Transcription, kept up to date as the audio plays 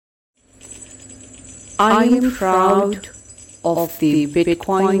I am proud of the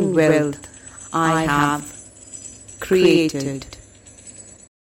Bitcoin wealth I have created.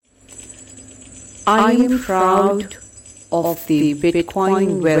 I am proud of the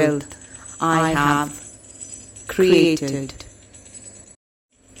Bitcoin wealth I have created.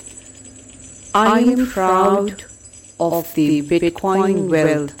 I am proud of the Bitcoin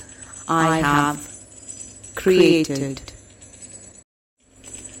wealth I have created.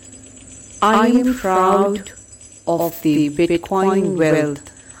 I am proud of the Bitcoin wealth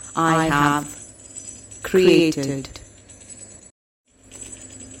I have created.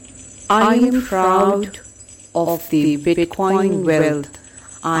 I am proud of the Bitcoin wealth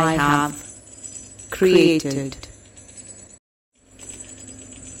I have created.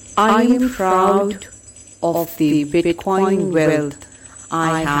 I am proud of the Bitcoin wealth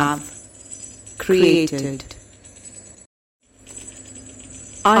I have created.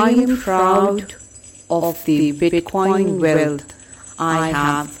 I am proud of the Bitcoin wealth I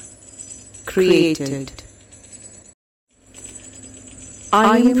have created.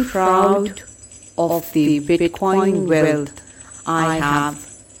 I am proud of the Bitcoin wealth I have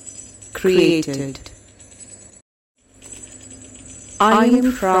created. I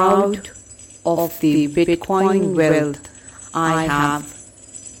am proud of the Bitcoin wealth I have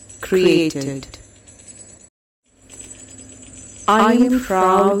created. I am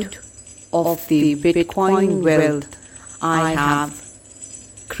proud of the Bitcoin wealth I have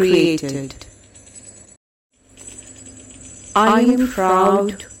created. I am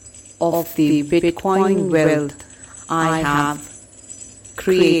proud of the Bitcoin wealth I have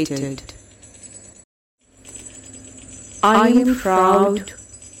created. I am proud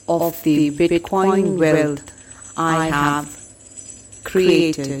of the Bitcoin wealth I have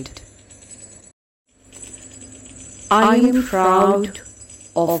created. I am proud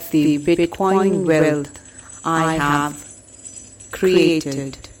of the Bitcoin wealth I have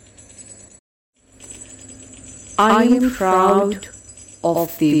created. I am proud of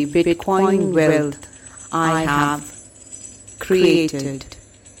the Bitcoin wealth I have created.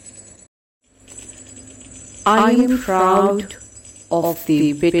 I am proud of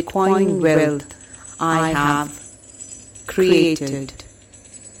the Bitcoin wealth I have created.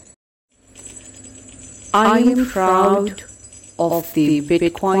 I am proud of the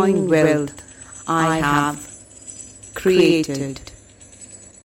Bitcoin wealth I have created.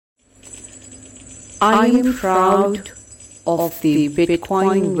 I am proud of the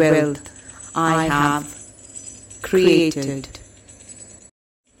Bitcoin wealth I have created.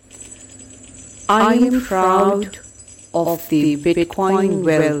 I am proud of the Bitcoin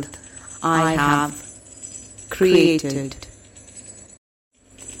wealth I have created.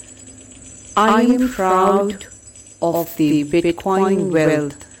 I am proud of the Bitcoin wealth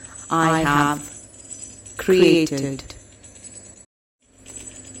I have created.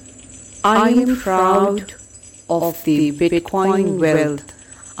 I am proud of the Bitcoin wealth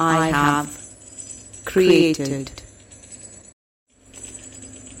I have created.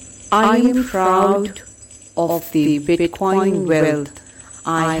 I am proud of the Bitcoin wealth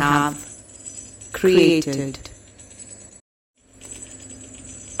I have created.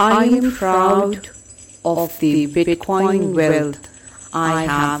 I am proud of the Bitcoin wealth I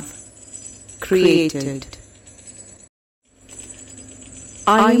have created.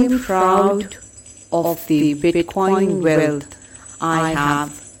 I am proud of the Bitcoin wealth I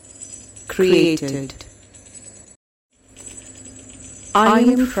have created. I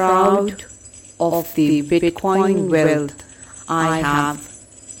am proud of the Bitcoin wealth I have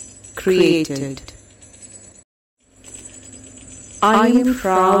created. I am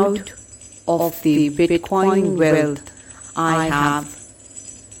proud of the Bitcoin wealth I have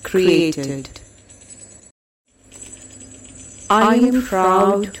created. I am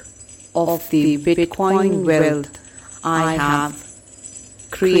proud of the Bitcoin wealth I have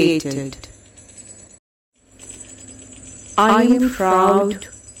created. I am proud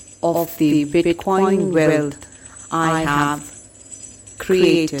of the Bitcoin wealth I have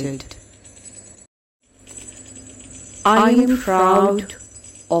created. I am proud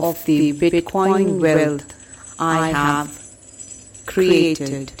of the Bitcoin wealth I have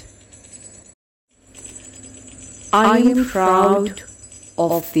created. I am proud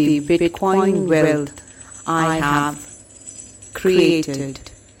of the Bitcoin wealth I have created.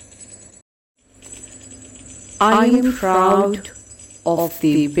 I am proud of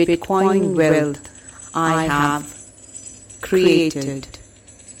the Bitcoin wealth I have created.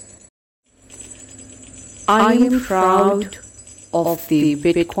 I am proud of the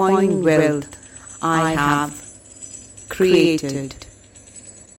Bitcoin wealth I have created.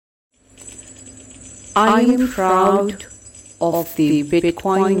 I am proud of the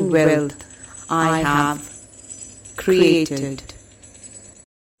Bitcoin wealth I have created.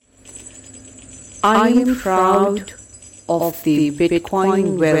 I am proud of the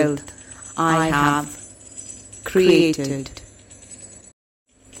Bitcoin wealth I have created.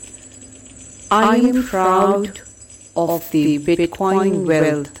 I am proud of the Bitcoin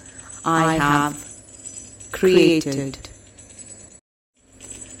wealth I have created.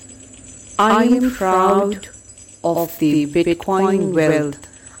 I am proud of the Bitcoin wealth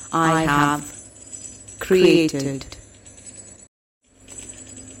I have created.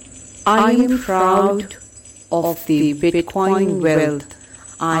 I am proud of the Bitcoin wealth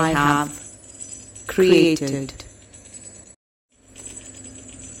I have created.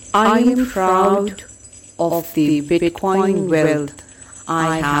 I am proud of the Bitcoin wealth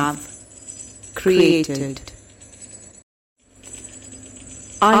I have created.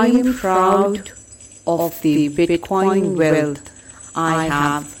 I am proud of the Bitcoin wealth I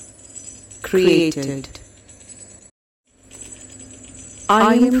have created.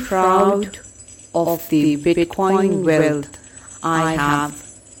 I am proud of the Bitcoin wealth I have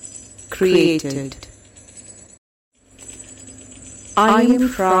created. I am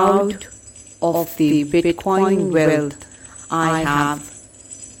proud of the Bitcoin wealth I have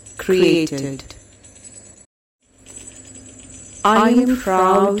created. I am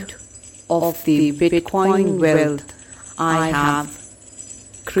proud of the Bitcoin wealth I have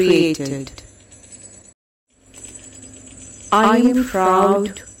created. I am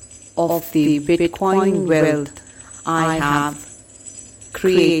proud of the Bitcoin wealth I have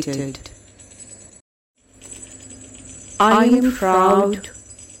created. I am proud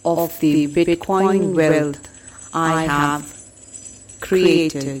of the Bitcoin wealth I have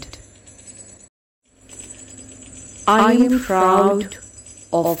created. I am proud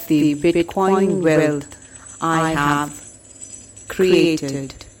of the Bitcoin wealth I have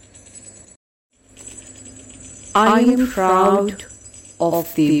created. I am proud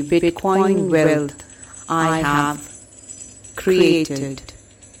of the Bitcoin wealth I have created.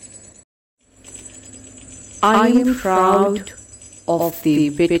 I am proud of the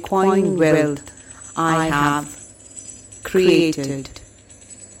Bitcoin wealth I have created.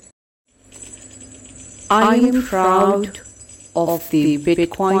 I am proud of the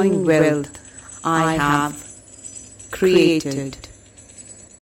Bitcoin wealth I have created.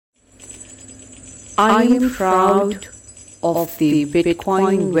 I am proud of the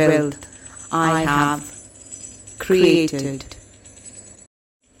Bitcoin wealth I have created.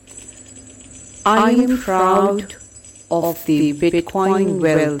 I am proud of the Bitcoin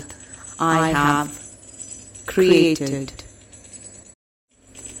wealth I have created.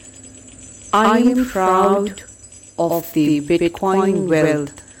 I am proud of the Bitcoin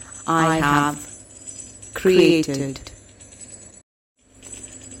wealth I have created.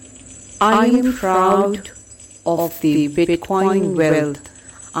 I am proud of the Bitcoin wealth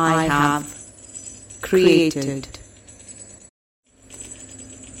I have created.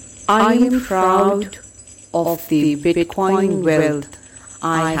 I am proud of the Bitcoin wealth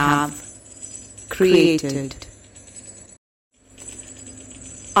I have created.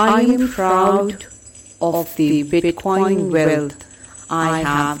 I am proud of the Bitcoin wealth I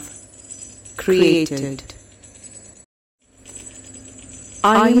have created.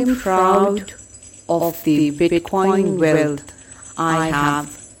 I am proud of the Bitcoin wealth I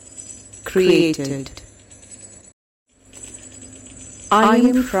have created. I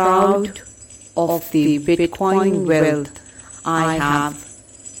am proud of the Bitcoin wealth I have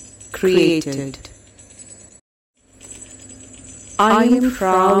created. I am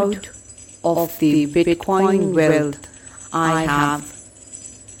proud of the Bitcoin wealth I have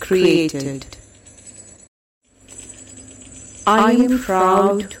created. I am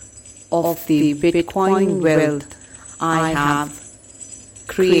proud of the Bitcoin wealth I have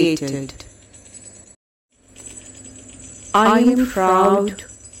created. I am proud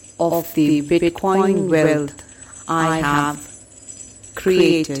of the Bitcoin wealth I have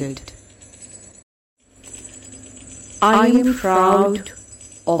created. I am proud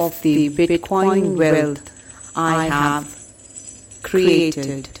of the Bitcoin wealth I have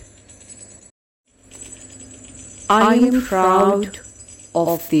created. I am proud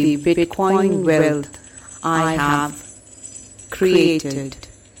of the Bitcoin wealth I have created.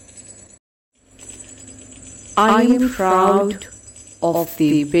 I am proud of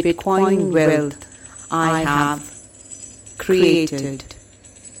the Bitcoin wealth I have created.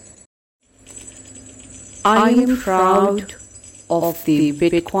 I am proud of the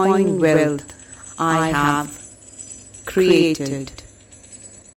Bitcoin wealth I have created.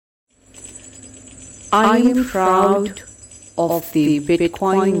 I am proud of the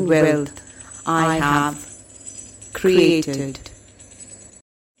Bitcoin wealth I have created.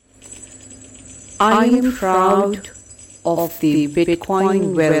 I am proud of the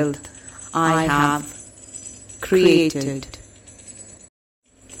Bitcoin wealth I have created.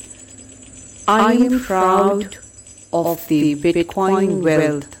 I am proud of the Bitcoin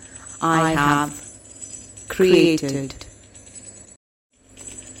wealth I have created.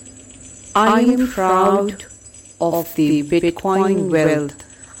 I am proud of the Bitcoin wealth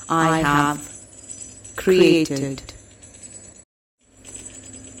I have created.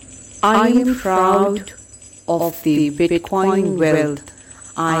 I am proud of the Bitcoin wealth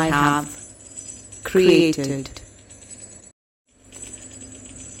I have created.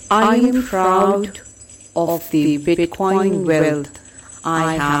 I am proud of the Bitcoin wealth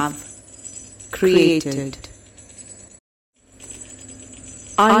I have created.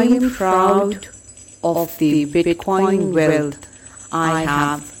 I am proud of the Bitcoin wealth I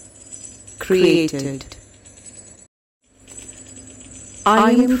have created.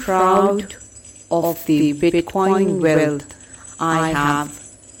 I am proud of the Bitcoin wealth I have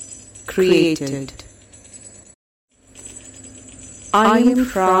created. I am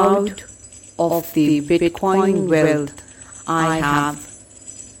proud of the Bitcoin wealth I have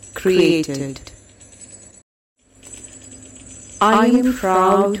created. I am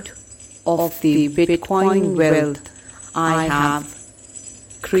proud of the Bitcoin wealth I have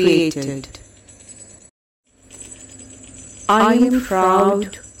created. I am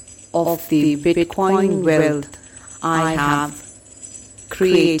proud of the Bitcoin wealth I have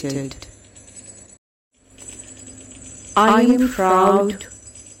created. I am proud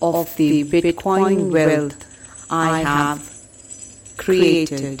of the Bitcoin wealth I have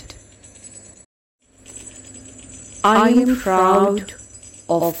created. I am proud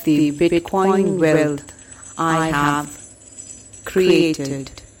of the Bitcoin wealth I have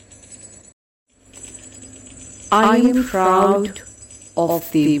created. I am proud of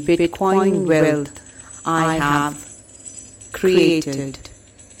the Bitcoin wealth I have created.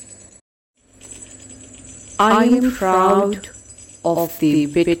 I am proud of the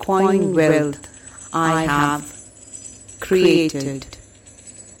Bitcoin wealth I have created.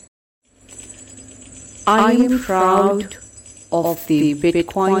 I am proud of the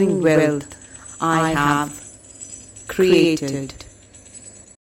Bitcoin wealth I have created.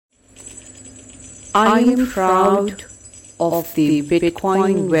 I am proud of the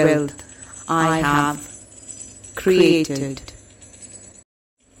Bitcoin wealth I have created.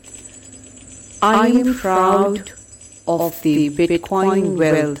 I am proud of the Bitcoin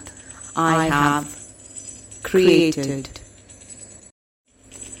wealth I have created.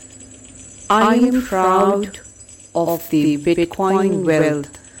 I am proud of the Bitcoin wealth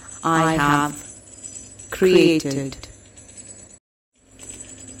I have created.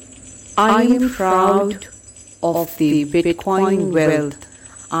 I am proud of the Bitcoin wealth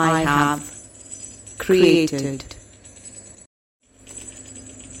I have created.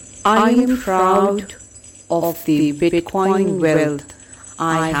 I am proud of the Bitcoin wealth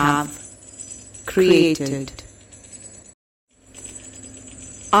I have created.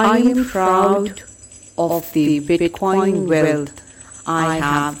 I am proud of the Bitcoin wealth I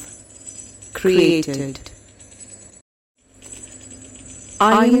have created.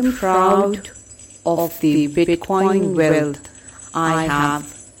 I am proud of the Bitcoin wealth I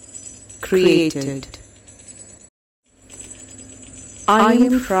have created. I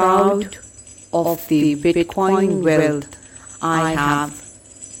am proud of the Bitcoin wealth I have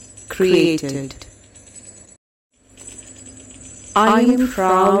created. I am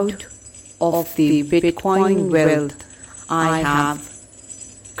proud of the Bitcoin wealth I have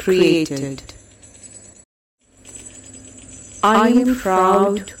created. I am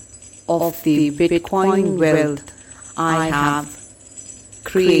proud of the Bitcoin wealth I have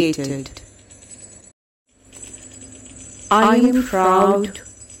created. I am proud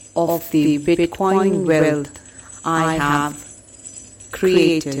of the Bitcoin wealth I have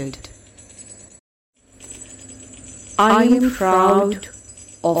created. I am proud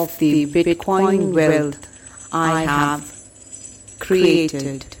of the Bitcoin wealth I have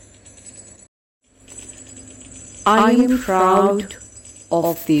created. I am proud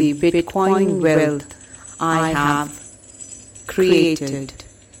of the Bitcoin wealth I have created.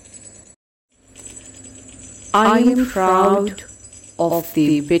 I am proud of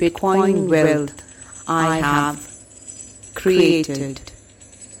the Bitcoin wealth I have created.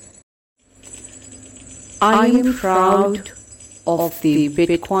 I am proud of the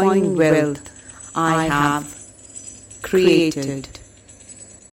Bitcoin wealth I have created.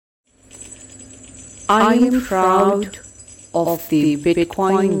 I am proud of the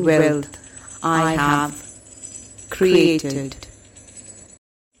Bitcoin wealth I have created.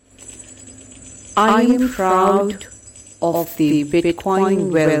 I am proud of the Bitcoin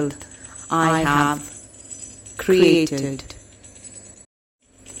wealth I have created.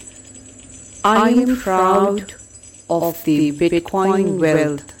 I am proud of the Bitcoin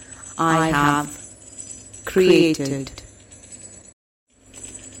wealth I have created.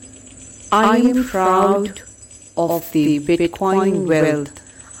 I am proud of the Bitcoin wealth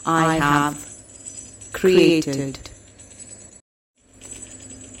I have created.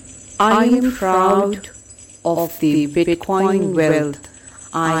 I am proud of the Bitcoin wealth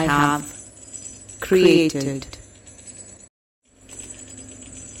I have created.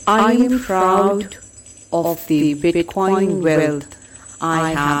 I am proud of the Bitcoin wealth I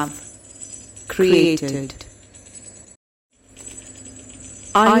have created.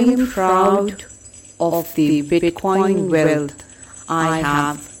 I am proud of the Bitcoin wealth I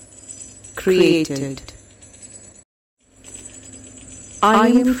have created. I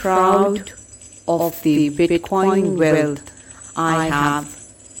am proud of the Bitcoin wealth I have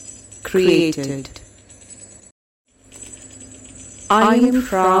created. I am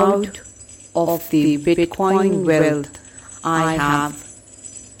proud of the Bitcoin wealth I have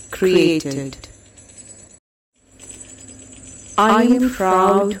created. I am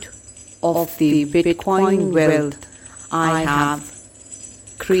proud of the Bitcoin wealth I have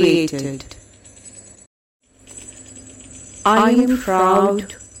created. I am proud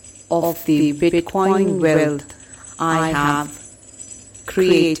of the Bitcoin wealth I have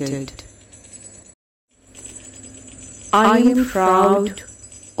created. I am proud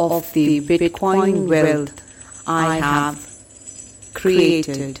of the Bitcoin wealth I have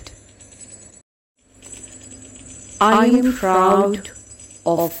created. I am proud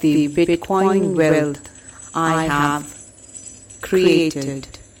of the Bitcoin wealth I have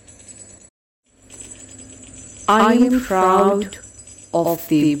created. I am proud of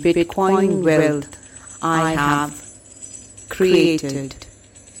the Bitcoin wealth I have created.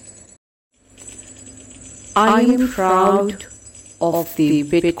 I am proud of the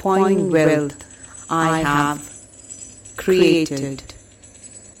Bitcoin wealth I have created.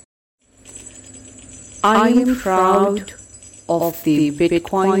 I am proud of the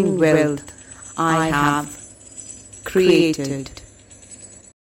Bitcoin wealth I have created.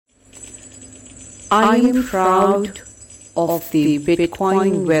 I am proud of the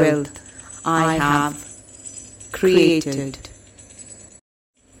Bitcoin wealth I have created.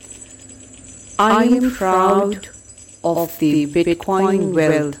 I am proud of the Bitcoin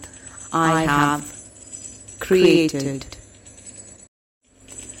wealth I have created.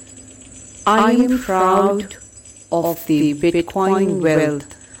 I am proud of the Bitcoin wealth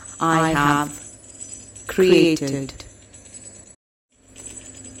I have created.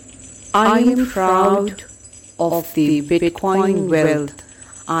 I am proud of the Bitcoin wealth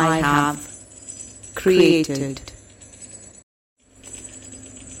I have created.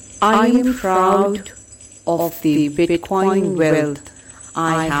 I am proud of the Bitcoin wealth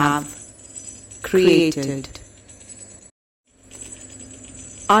I have created.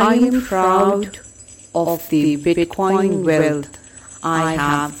 I am proud of the Bitcoin wealth I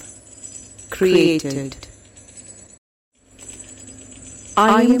have created.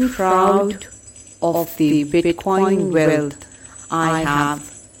 I am proud of the Bitcoin wealth I have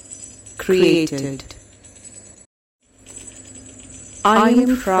created. I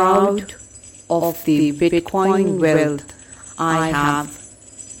am proud of the Bitcoin wealth I have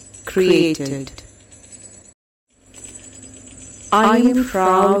created. I am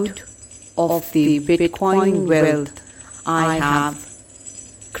proud of the Bitcoin wealth I have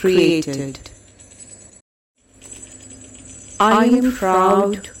created. I am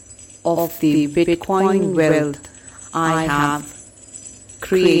proud of the Bitcoin wealth I have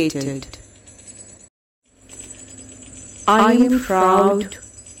created. I am proud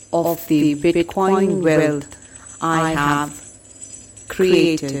of the Bitcoin wealth I have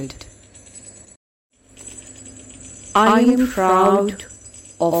created. I am proud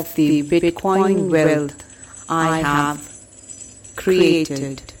of the Bitcoin wealth I have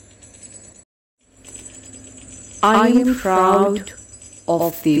created. I am proud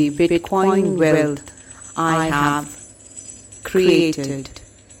of the Bitcoin wealth I have created.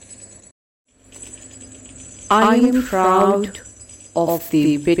 I am proud of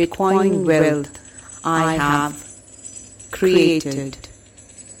the Bitcoin wealth I have created.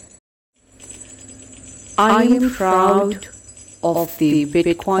 I am proud of the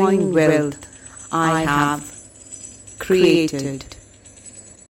Bitcoin wealth I have created.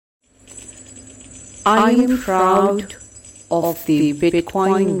 I am proud of the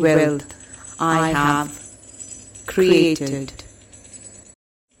Bitcoin wealth I have created.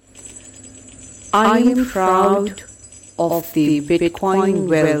 I am proud of the Bitcoin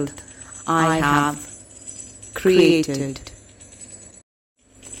wealth I have created.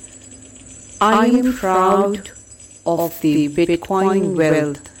 I am proud of the Bitcoin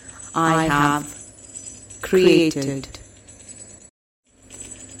wealth I have created.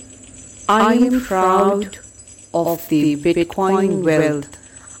 I am proud of the Bitcoin wealth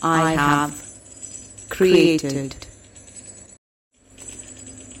I have created.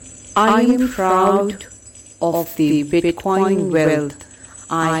 I am proud of the Bitcoin wealth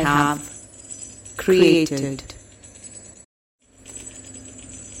I have created.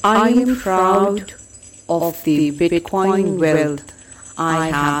 I am proud of the Bitcoin wealth I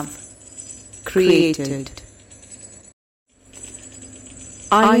have created.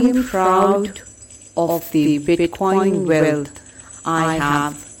 I am proud of the Bitcoin wealth I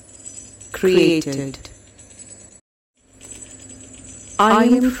have created. I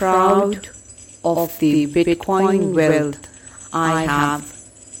am proud of the Bitcoin wealth I have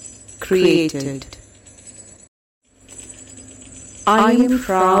created. I am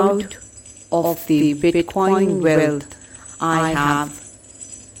proud of the Bitcoin wealth I have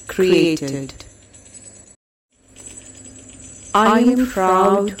created. I am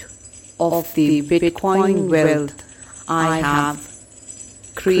proud of the Bitcoin wealth I have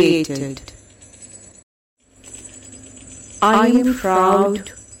created. I am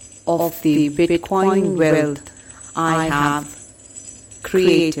proud of the Bitcoin wealth I have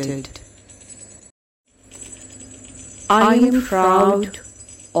created. I am proud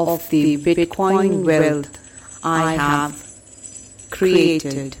of the Bitcoin wealth I have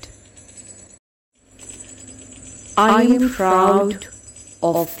created. I am proud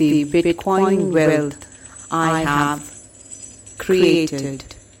of the Bitcoin wealth I have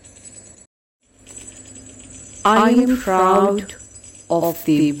created. I am proud of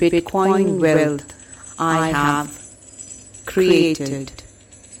the Bitcoin wealth I have created.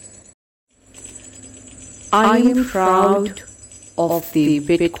 I am proud of the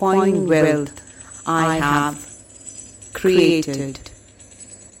Bitcoin wealth I have created.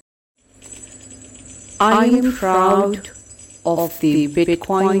 I am proud of the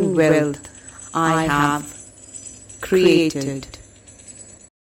Bitcoin wealth I have created.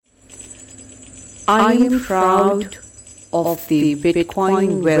 I am proud of the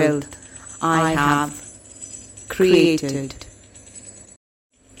Bitcoin wealth I have created.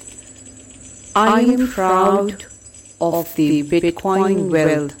 I am proud of the Bitcoin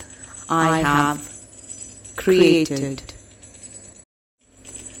wealth I have created.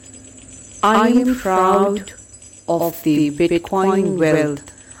 I am proud of the Bitcoin wealth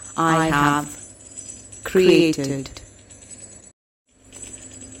I have created.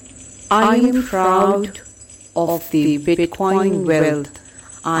 I am proud of the Bitcoin wealth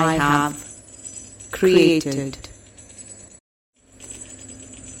I have created.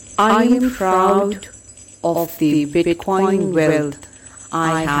 I am proud of the Bitcoin wealth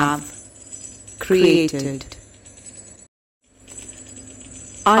I have created.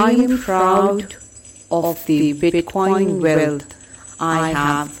 I am proud of the Bitcoin wealth I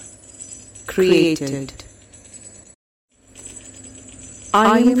have created.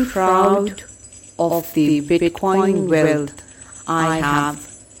 I am proud of the Bitcoin wealth I have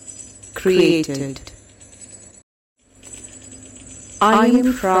created. I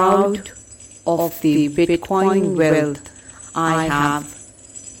am proud of the Bitcoin wealth I have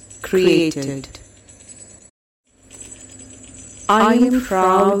created. I am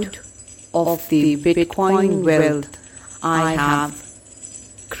proud of the Bitcoin wealth I have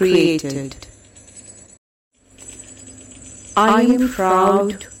created. I am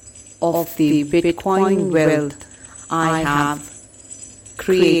proud of the Bitcoin wealth I have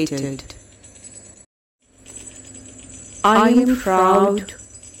created. I am proud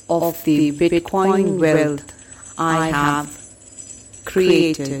of the Bitcoin wealth I have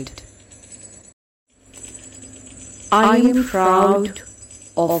created. I am proud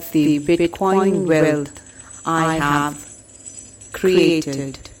of the Bitcoin wealth I have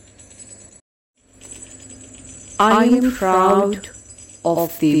created. I am proud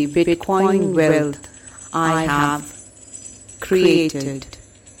of the Bitcoin wealth I have created.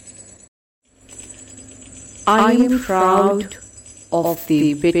 I am proud of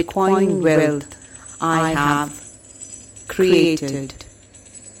the Bitcoin wealth I have created.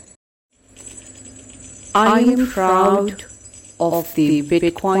 I am proud of the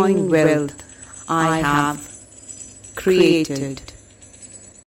Bitcoin wealth I have created.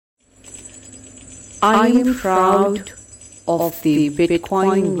 I am proud of the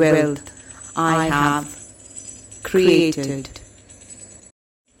Bitcoin wealth I have created.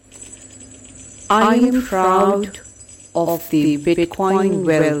 I am proud of the Bitcoin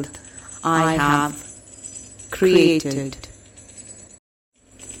wealth I have created.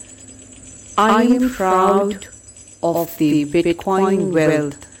 I am proud of the Bitcoin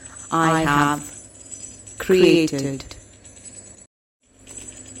wealth I have created.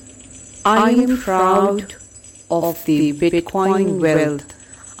 I am proud of the Bitcoin wealth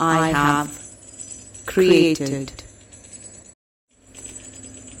I have created.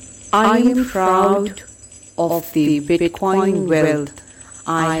 I am proud of the Bitcoin wealth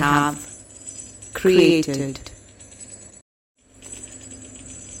I have created.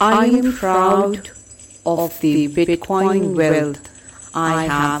 I am proud of the Bitcoin wealth I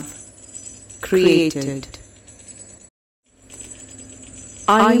have created.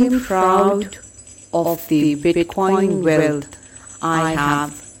 I am proud of the Bitcoin wealth I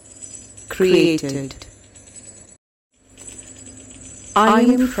have created. I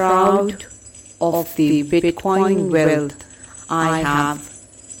am proud of the Bitcoin wealth I have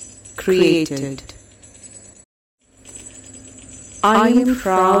created. I am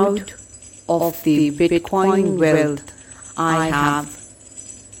proud of the Bitcoin wealth I have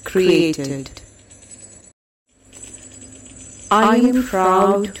created. I am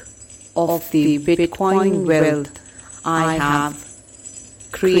proud of the Bitcoin wealth I have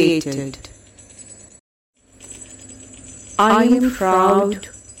created. I am proud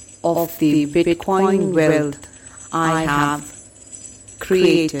of the Bitcoin wealth I have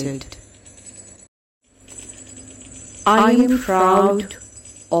created. I am proud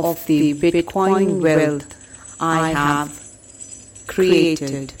of the Bitcoin wealth I have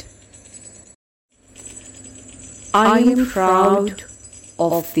created. I am proud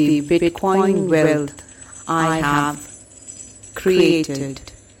of the Bitcoin wealth I have created.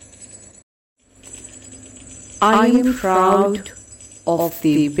 I am proud of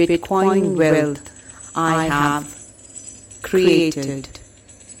the Bitcoin wealth I have created.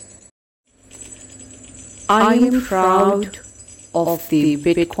 I am proud of the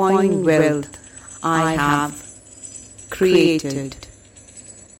Bitcoin wealth I have created.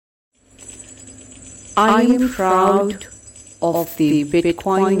 I am proud of the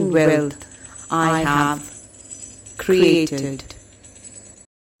Bitcoin wealth I have created.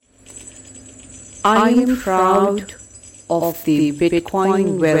 I am proud of the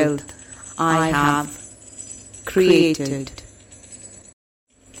Bitcoin wealth I have created.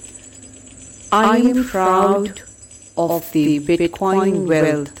 I am proud of the Bitcoin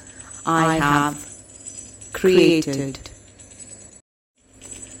wealth I have created.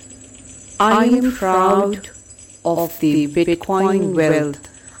 I am proud of the Bitcoin wealth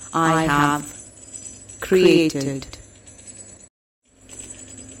I have created.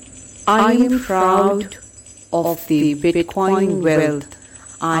 I am proud of the Bitcoin wealth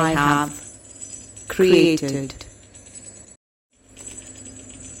I have created.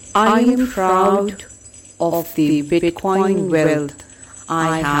 I am proud of the Bitcoin wealth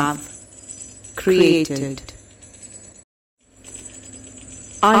I have created.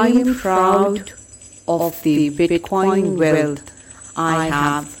 I am proud of the Bitcoin wealth I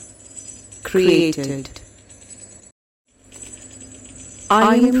have created.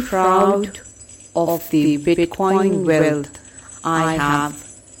 I am proud of the Bitcoin wealth I have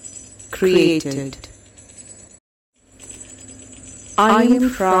created. I am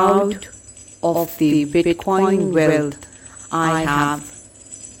proud of the Bitcoin wealth I have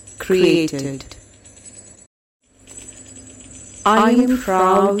created. I am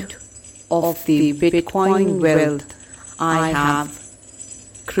proud of the Bitcoin wealth I have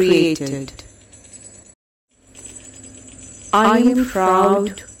created. I am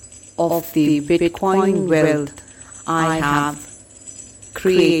proud of the Bitcoin wealth I have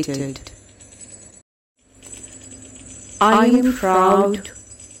created. I am proud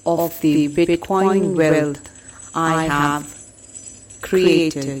of the Bitcoin wealth I have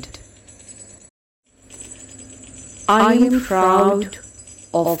created. I am proud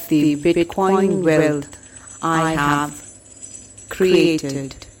of the Bitcoin wealth I have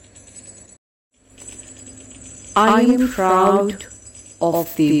created. I am proud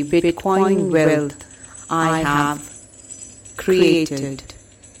of the Bitcoin wealth I have created.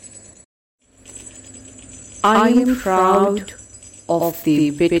 I am proud of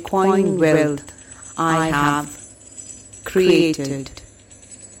the Bitcoin wealth I have created.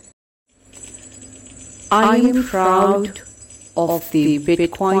 I am proud of the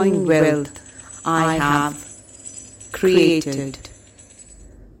Bitcoin wealth I have created.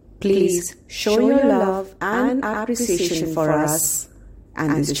 Please show your love and appreciation for us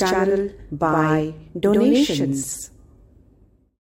and this channel by donations.